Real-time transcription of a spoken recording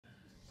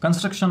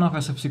Construction of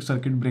SF6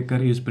 circuit breaker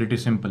is pretty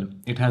simple.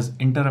 It has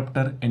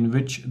interrupter in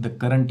which the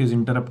current is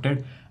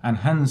interrupted and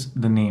hence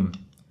the name.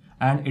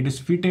 And it is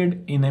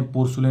fitted in a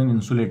porcelain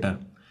insulator.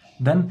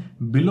 Then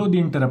below the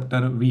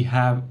interrupter we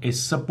have a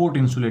support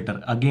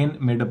insulator again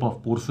made up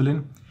of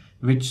porcelain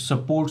which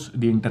supports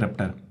the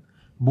interrupter.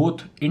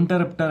 Both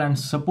interrupter and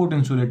support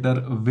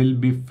insulator will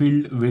be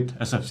filled with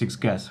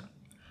SF6 gas.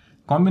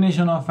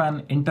 Combination of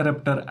an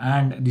interrupter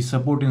and the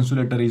support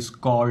insulator is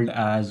called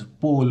as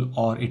pole,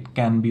 or it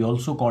can be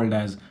also called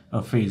as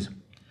a phase.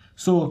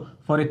 So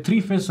for a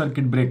three-phase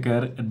circuit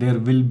breaker, there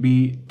will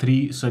be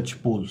three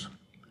such poles.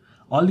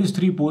 All these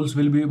three poles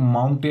will be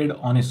mounted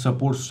on a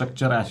support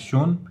structure as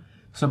shown.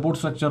 Support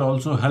structure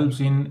also helps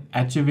in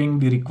achieving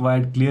the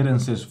required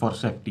clearances for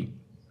safety.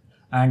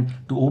 And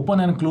to open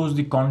and close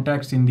the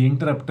contacts in the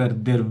interrupter,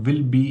 there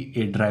will be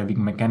a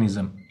driving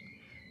mechanism.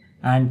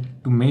 And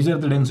to measure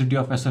the density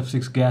of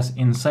SF6 gas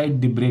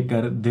inside the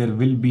breaker, there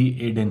will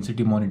be a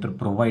density monitor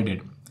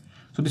provided.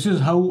 So this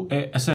is how a SF